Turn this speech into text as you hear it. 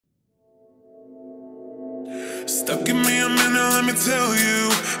Stop, give me a minute, let me tell you,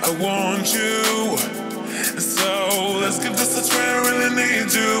 I want you. So let's give this a try, I really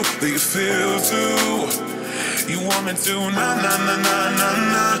need you. Do you feel too? You want me to, na na na na na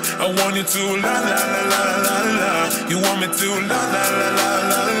na. I want you to, la la la la la la. You want me to, la la la la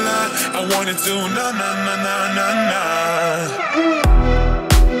la la. I want you to, na na na na na na.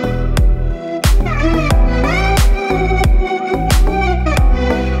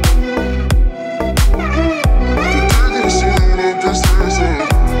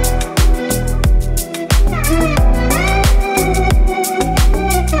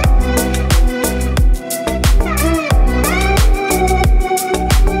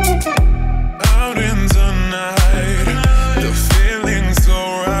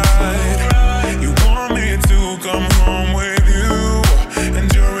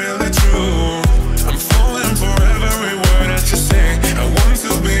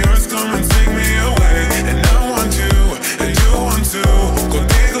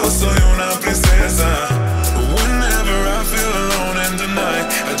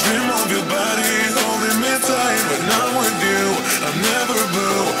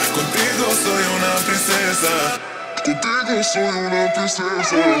 Contigo soy una princesa. Contigo soy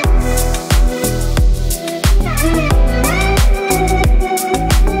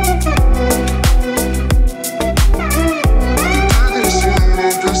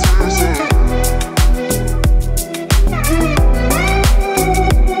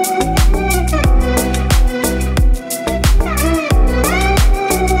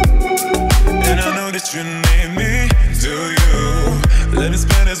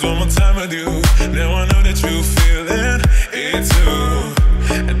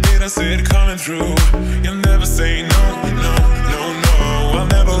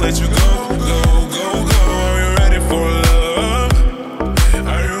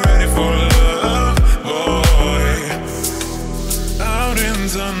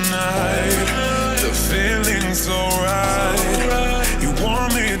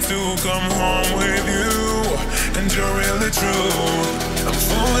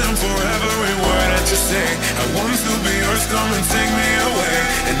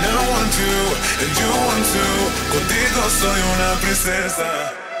una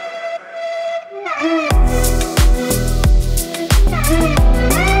princesa.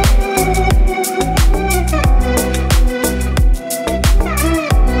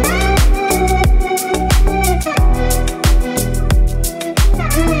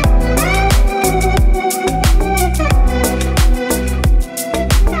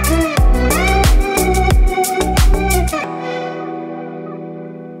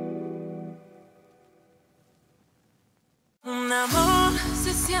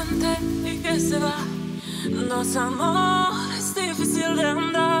 Dos amores difícil de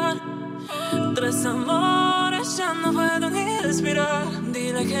andar. Tres amores ya no puedo ni respirar.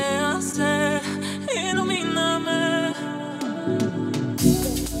 Dile qué hacer y no